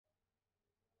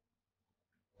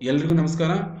ಎಲ್ರಿಗೂ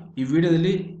ನಮಸ್ಕಾರ. ಈ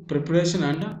ವಿಡಿಯೋದಲ್ಲಿ preparation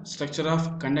and structure of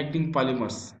conducting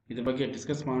polymers ಇದ್ರ ಬಗ್ಗೆ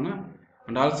ಡಿಸ್ಕಸ್ ಮಾಡೋಣ.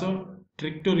 And also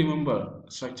trick to remember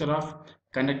structure of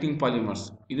conducting polymers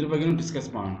ಇದ್ರ ಬಗ್ಗೆನೂ ಡಿಸ್ಕಸ್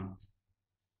ಮಾಡೋಣ.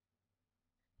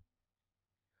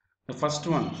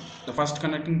 the first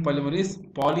conducting polymer is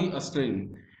polyacetylene.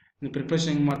 In preparation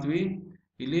ಹೆಂಗ್ ಮಾಡ್ತೀವಿ,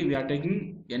 ಇಲ್ಲಿ we are taking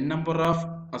n number of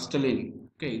acetylene.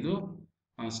 Okay, ಇದು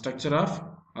structure of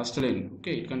acetylene.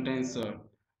 Okay, it contains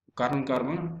carbon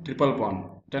triple bond.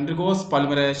 It undergoes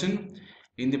polymerization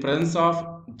in the presence of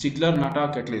Ziegler-Natta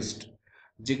catalyst.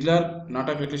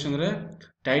 Ziegler-Natta catalyst ಅಂದ್ರೆ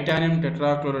titanium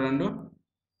tetrachloride and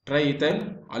triethyl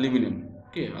aluminum.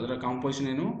 Okay, ಅದರ composition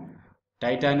ಏನು,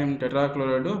 titanium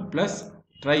tetrachloride plus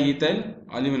triethyl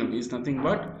aluminum is nothing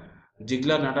but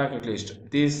Ziegler-Natta catalyst.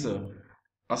 This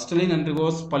acetylene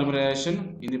undergoes polymerization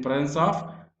in the presence of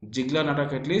Ziegler-Natta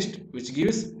catalyst which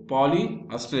gives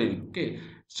polyacetylene. Okay,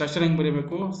 structure ಹೆಂಗ್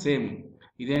ಬರೀಬೇಕು, same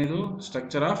ಇದೇನಿದು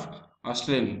structure of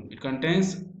acetylene. It contains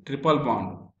triple bond.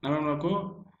 ನಾವೇನು ಮಾಡಬೇಕು,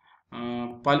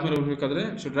 polymer ಬರಬೇಕಾದ್ರೆ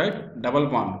should write double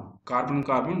bond, carbon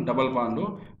carbon double bond,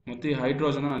 ಮತ್ತು ಈ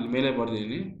hydrogen ಅಲ್ಲಿ ಮೇಲೆ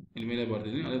ಬರ್ದಿದ್ದೀನಿ,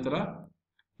 ಅದೇ ಥರ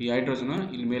ಈ ಹೈಡ್ರೋಜನ್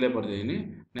ಇಲ್ಲಿ ಮೇಲೆ ಬರ್ದಿದ್ದೀನಿ.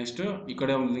 ನೆಕ್ಸ್ಟ್ ಈ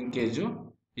ಕಡೆ ಒಂದು ಲಿಂಕೇಜು,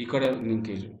 ಈ ಕಡೆ ಒಂದು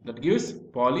ಲಿಂಕೇಜು, ದಟ್ ಗಿವ್ಸ್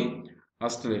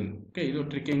ಪಾಲಿಅಸ್ಟೈಲಿನ್. ಓಕೆ, ಇದು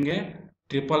ಟ್ರಿಕ್ಕಿಂಗ್ಗೆ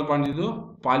ಟ್ರಿಪಲ್ ಬಾಂಡ್, ಇದು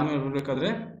ಪಾಲಿಮರ್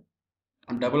ಬರಬೇಕಾದ್ರೆ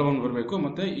ಡಬಲ್ ಬಾಂಡ್ ಬರಬೇಕು,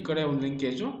 ಮತ್ತು ಈ ಕಡೆ ಒಂದು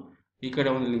ಲಿಂಕೇಜು, ಈ ಕಡೆ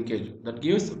ಒಂದು linkage, that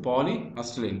gives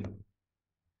ಪಾಲಿಅಸ್ಟೈಲಿನ್.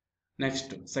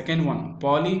 Next second one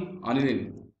ಪಾಲಿಅನಿಲಿನ್.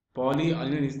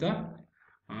 ಪಾಲಿಅನಿಲಿನ್ is the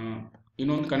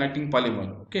ಇನ್ನೊಂದು ಕನೆಕ್ಟಿಂಗ್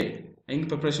ಪಾಲಿಮರ್. ಓಕೆ, ಹೆಂಗೆ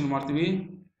ಪ್ರಿಪ್ರೇಷನ್ ಮಾಡ್ತೀವಿ,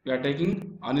 ವಿ ಆರ್ ಟೇಕಿಂಗ್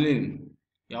ಅನಿಲಿನ್,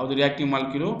 ಯಾವುದು reactive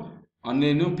molecule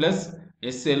aniline plus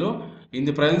HCl in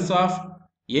the presence of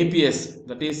APS,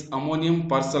 that is ammonium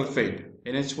persulfate,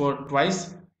 NH4 twice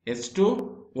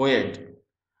H2O8,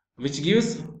 which gives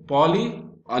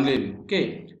polyaniline. Okay,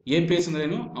 APS ಅಂದ್ರೆ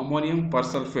ಏನು, ammonium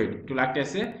persulfate, it will act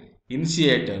as a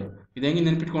initiator. ಇದು ಹೆಂಗೆ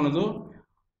ನೆನಪಿಟ್ಕೊಳ್ಳೋದು,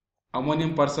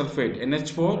 ammonium ಪರ್ಸಲ್ಫೇಟ್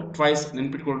NH4 twice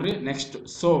ನೆನಪಿಟ್ಕೊಳ್ರಿ. Next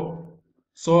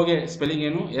ಸೋಗೆ spelling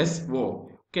ಏನು, SO.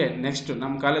 Okay, next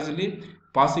ನಮ್ಮ ಕಾಲೇಜಲ್ಲಿ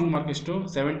passing mark ಎಷ್ಟು,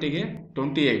 70ಗೆ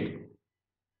 28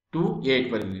 to 8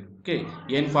 ಬರೀರಿ. Okay,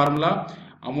 ಏನು formula,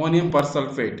 ammonium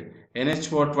ಪರ್ಸಲ್ಫೇಟ್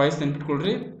NH4 twice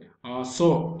ನೆನಪಿಟ್ಕೊಳ್ರಿ, so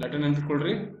letter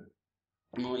ನೆನಪಿಟ್ಕೊಳ್ರಿ,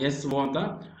 SO ಅಂತ.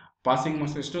 ಪಾಸಿಂಗ್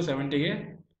ಮಾರ್ಕ್ಸ್ ಎಷ್ಟು, 70ಗೆ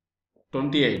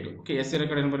 28. ಓಕೆ, S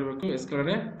ಕಡೆ ಏನು ಬರೀಬೇಕು, S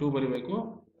ಕೆಳಗಡೆ 2 ಬರೀಬೇಕು,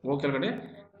 O ಕೆಳಗಡೆ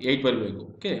 8 ಬರಬೇಕು.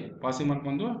 ಓಕೆ, ಪಾಸಿಂಗ್ ಮಾರ್ಕ್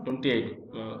ಬಂದು 28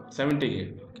 70ಗೆ.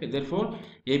 ಓಕೆ, ದೇರ್ಫೋರ್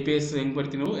APS ಹೆಂಗೆ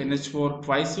ಬರ್ತೀವಿ ನಾವು, NH4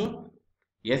 twice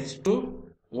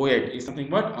H2O8 is something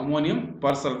but ammonium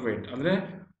persulfate. ಅಂದರೆ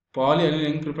ಪಾಲಿಅನಿಲಿನ್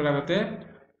ಹೆಂಗೆ ಪ್ರಿಪೇರ್ ಆಗುತ್ತೆ,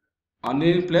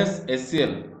 aniline plus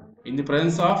HCl in the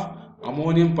presence of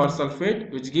ammonium persulfate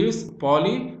which gives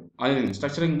polyaniline.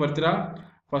 Structure ಹೆಂಗೆ ಬರ್ತೀರಾ,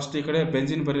 ಫಸ್ಟ್ ಈ ಕಡೆ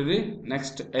ಬೆಂಜಿನ್ ಬರೀರಿ,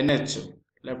 next NH,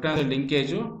 left hand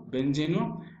linkage ಬೆಂಜಿನು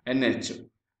NH,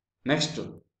 next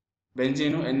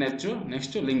ಬೆಂಜಿನು NH,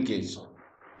 next linkage,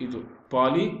 ಇದು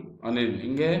ಪಾಲಿಅನಿಲಿನ್.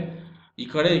 ಹಿಂಗೆ ಈ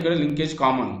ಕಡೆ ಲಿಂಕೇಜ್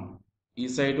ಕಾಮನ್, ಈ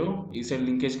side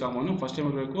linkage common. First time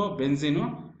ಬರಬೇಕು ಬೆಂಜಿನು,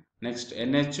 next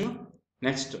NH,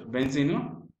 next ಬೆಂಜಿನು,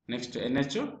 next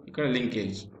NH, ಈ ಕಡೆ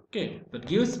linkage. Okay, that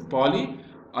gives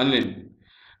ಪಾಲಿಅನಿಲಿನ್.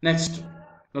 Next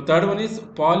third one is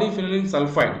ಪಾಲಿಫಿನಲಿನ್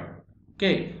sulphide.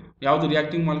 Okay, ಯಾವುದು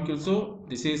reacting molecules,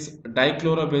 this is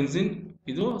ಡೈಕ್ಲೋರೋಬೆನ್ಸಿನ್,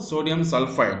 ಇದು ಸೋಡಿಯಂ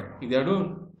ಸಲ್ಫೈಡ್, ಇದೆರಡು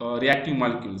reacting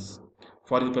molecules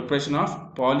for the preparation of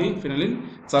ಪಾಲಿಫಿನಲಿನ್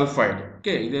sulphide.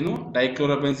 Okay, ಇದೇನು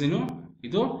ಡೈಕ್ಲೋರೋಬೆನ್ಸಿನು,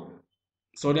 ಇದು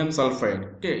sodium sulphide.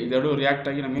 Okay, ಇದೆರಡು react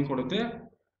ಆಗಿ ನಮಗೆ ಕೊಡುತ್ತೆ,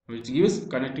 which gives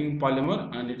connecting polymer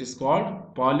and it is called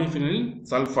polyphenylene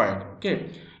sulfide. Okay,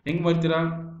 ಹೆಂಗೆ ಬರ್ತೀರಾ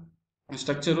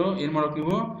ಸ್ಟ್ರಕ್ಚರು, ಏನು ಮಾಡೋಕೆ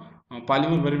ನೀವು,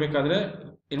 ಪಾಲಿಮರ್ ಬರೀಬೇಕಾದ್ರೆ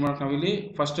ಏನು ಮಾಡೋಕೆ ನಾವು, ಇಲ್ಲಿ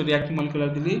ಫಸ್ಟ್ ರಿಯಾಕ್ಟಿಂಗ್ ಮಾಲಿಕ್ಯೂಲ್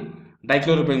ಆಗಿಲ್ಲಿ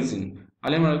ಡೈಕ್ಲೋರೋಬೆನ್ಸಿನ್,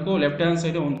 ಅಲ್ಲೇ ಮಾಡಬೇಕು, ಲೆಫ್ಟ್ ಹ್ಯಾಂಡ್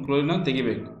ಸೈಡ್ ಒಂದು ಕ್ಲೋರಿನ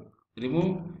ತೆಗಿಬೇಕು, remove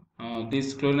this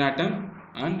chlorine atom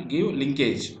and give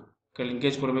linkage,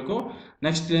 linkage ಕೊಡಬೇಕು.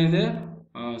 ನೆಕ್ಸ್ಟ್ ಏನಿದೆ,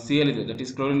 Cl ಇದೆ, ದಟ್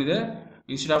ಈಸ್ ಕ್ಲೋರಿನ್ ಇದೆ,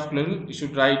 instead of chlorine you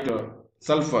should write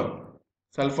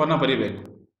ಸಲ್ಫರ್ನ ಬರೀಬೇಕು,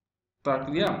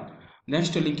 ಆಗ್ತಿದೆಯಾ.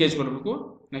 ನೆಕ್ಸ್ಟ್ ಲಿಂಕೇಜ್ ಕೊಡಬೇಕು,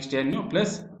 next N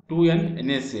plus 2N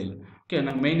NaCl. Okay,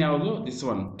 ನಮ್ಮ ಮೈನ್ ಯಾವುದು, ದಿಸ್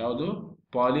ಒನ್, ಯಾವುದು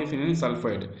ಪಾಲಿಫಿನಲಿನ್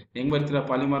ಸಲ್ಫೈಡ್. ಹೆಂಗೆ ಬರ್ತೀರಾ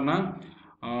ಪಾಲಿಮರ್ನ,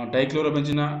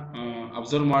 ಡೈಕ್ಲೋರೋಬೆನ್ಸಿನ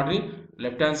ಅಬ್ಸರ್ವ್ ಮಾಡಿರಿ,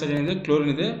 ಲೆಫ್ಟ್ ಹ್ಯಾಂಡ್ ಸೈಡ್ ಏನಿದೆ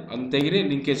ಕ್ಲೋರಿನ್ ಇದೆ, ಅದನ್ನ ತೆಗಿರಿ,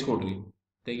 ಲಿಂಕೇಜ್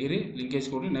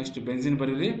ಕೊಡ್ರಿ, ನೆಕ್ಸ್ಟ್ ಬೆನ್ಸಿನ್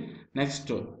ಬರೀರಿ,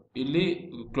 ನೆಕ್ಸ್ಟ್ ಇಲ್ಲಿ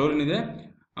ಕ್ಲೋರಿನ್ ಇದೆ,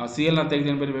 Clನ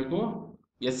ತೆಗೆದು ಏನು ಬರೀಬೇಕು,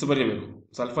 S ಬರೀಬೇಕು,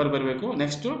 ಸಲ್ಫರ್ ಬರೀಬೇಕು,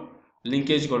 ನೆಕ್ಸ್ಟ್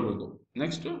ಲಿಂಕೇಜ್ ಕೊಡಬೇಕು,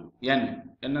 ನೆಕ್ಸ್ಟ್ N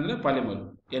ಅಂದರೆ polymer,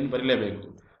 N ಬರೀಲೇಬೇಕು,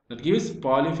 that gives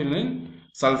ಪಾಲಿಫಿನಲಿನ್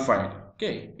sulphide. Okay,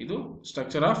 ಇದು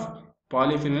structure of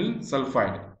ಪಾಲಿಫಿನಲಿನ್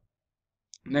sulphide.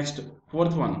 Next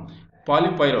fourth one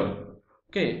ಪಾಲಿಪೈರೋಲ್.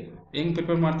 Okay, ಹೆಂಗೆ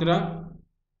ಪ್ರಿಪೇರ್ ಮಾಡ್ತೀರಾ,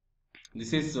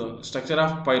 this is structure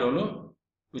of ಪೈರೋಲು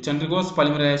which undergoes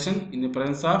polymerization in the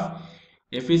presence of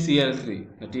FeCl3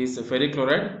 that is ferric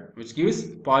chloride which gives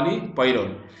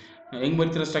polypyrrole. ಹೆಂಗ್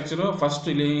ಬರ್ತಿರೋ structure first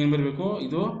ಇಲ್ಲಿ ಏನು ಬರಬೇಕು,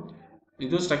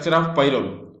 ಇದು structure of ಪೈರೋಲ್,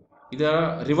 ಇದರ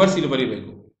reverse ಇಲ್ಲಿ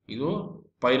ಬರೀಬೇಕು. ಇದು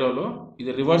ಪೈರೋಲು,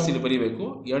 ಇದು ರಿವರ್ಸ್ ಇಲ್ಲಿ ಬರೀಬೇಕು,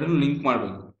 ಎರಡನ್ನೂ ಲಿಂಕ್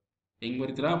ಮಾಡಬೇಕು. ಹೆಂಗ್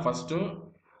ಬರೀತೀರಾ, ಫಸ್ಟ್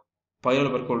ಪೈರೋಲ್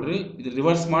ಬರ್ಕೊಳ್ರಿ, ಇದು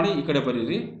ರಿವರ್ಸ್ ಮಾಡಿ ಈ ಕಡೆ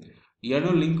ಬರೀರಿ,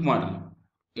 ಎರಡನ್ನೂ ಲಿಂಕ್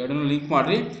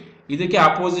ಮಾಡಿರಿ. ಇದಕ್ಕೆ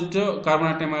ಆಪೋಸಿಟ್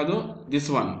ಕಾರ್ಬನ್ ಆಟಮ್ ಯಾವುದು, ದಿಸ್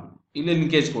ಒನ್, ಇಲ್ಲಿ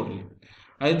ಲಿಂಕೇಜ್ ಕೊಡ್ರಿ.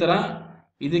 ಅದೇ ಥರ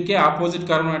ಇದಕ್ಕೆ ಆಪೋಸಿಟ್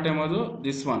ಕಾರ್ಬನ್ ಆಟಮ್ ಯಾವುದು,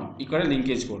 ದಿಸ್ ಒನ್, ಈ ಕಡೆ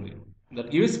ಲಿಂಕೇಜ್ ಕೊಡ್ರಿ. That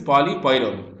gives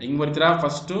ಪಾಲಿಪೈರೋಲ್. ಹೆಂಗೆ ಬರ್ತೀರಾ,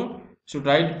 ಫಸ್ಟು ಶುಡ್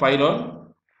ರೈಟ್ ಪೈರೋಲ್,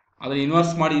 ಅದರ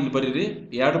ಇನ್ವರ್ಸ್ ಮಾಡಿ ಇಲ್ಲಿ ಬರೀರಿ,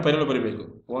 ಎರಡು ಪೈರೋಲ್ ಬರೀಬೇಕು.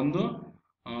 ಒಂದು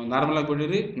ನಾರ್ಮಲ್ ಆಗಿ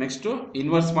ಬರೀರಿ, ನೆಕ್ಸ್ಟು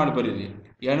ಇನ್ವರ್ಸ್ ಮಾಡಿ ಬರೀರಿ,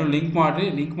 ಎರಡು ಲಿಂಕ್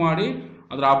ಮಾಡಿ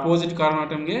ಅದರ ಆಪೋಸಿಟ್ ಕಾರ್ಬನ್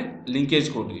ಆಟಮ್ಗೆ ಲಿಂಕೇಜ್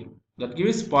ಕೊಡ್ರಿ. That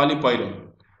gives ಪಾಲಿಪೈರೋಲ್.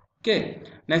 Okay,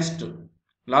 next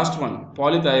last one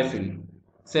ಪಾಲಿಥಯೋಫಿನ್.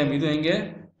 Same ಇದು ಹೆಂಗೆ,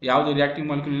 ಯಾವುದು ರಿಯಾಕ್ಟಿಂಗ್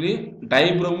ಮಾಲಿಕ್ಯೂಲ್ ಇಲ್ಲಿ,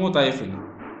 ಡೈಬ್ರೋಮೋಥಯೋಫಿನ್.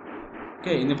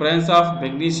 Okay, in the presence of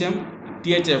magnesium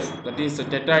THF, that is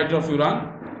tetrahydrofuran,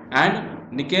 and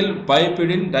nickel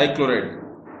bipidine dichloride.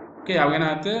 Okay,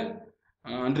 ಅವೇನಾಗುತ್ತೆ,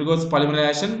 undergoes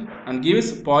polymerization and gives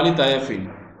polythiophene.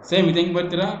 Same ಇದು ಹೆಂಗೆ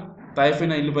ಬರ್ತೀರಾ,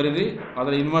 ಥಯೋಫಿನ್ ಇಲ್ಲಿ ಬರೀರಿ,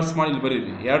 ಅದರ ಇನ್ವರ್ಸ್ ಮಾಡಿ ಇಲ್ಲಿ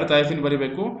ಬರೀರಿ, ಎರಡು ಥಯೋಫಿನ್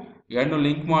ಬರೀಬೇಕು, ಎರಡನ್ನೂ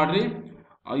ಲಿಂಕ್ ಮಾಡಿರಿ.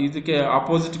 ಇದಕ್ಕೆ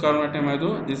ಆಪೋಸಿಟ್ ಕಾರ್ಬನ್ ಆಟಮ್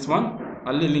ಯಾವುದು, ದಿಸ್ ಒನ್,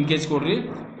 ಅಲ್ಲಿ ಲಿಂಕೇಜ್ ಕೊಡ್ರಿ.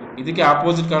 ಇದಕ್ಕೆ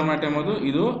ಆಪೋಸಿಟ್ ಕಾರ್ಬನ್ ಆಟಮ್ ಯಾವುದು,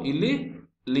 ಇದು, ಇಲ್ಲಿ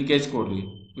ಲಿಂಕೇಜ್ ಕೊಡ್ರಿ,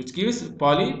 ವಿಚ್ ಗಿವ್ಸ್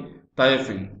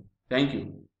ಪಾಲಿಥಯೋಫಿನ್. Thank you.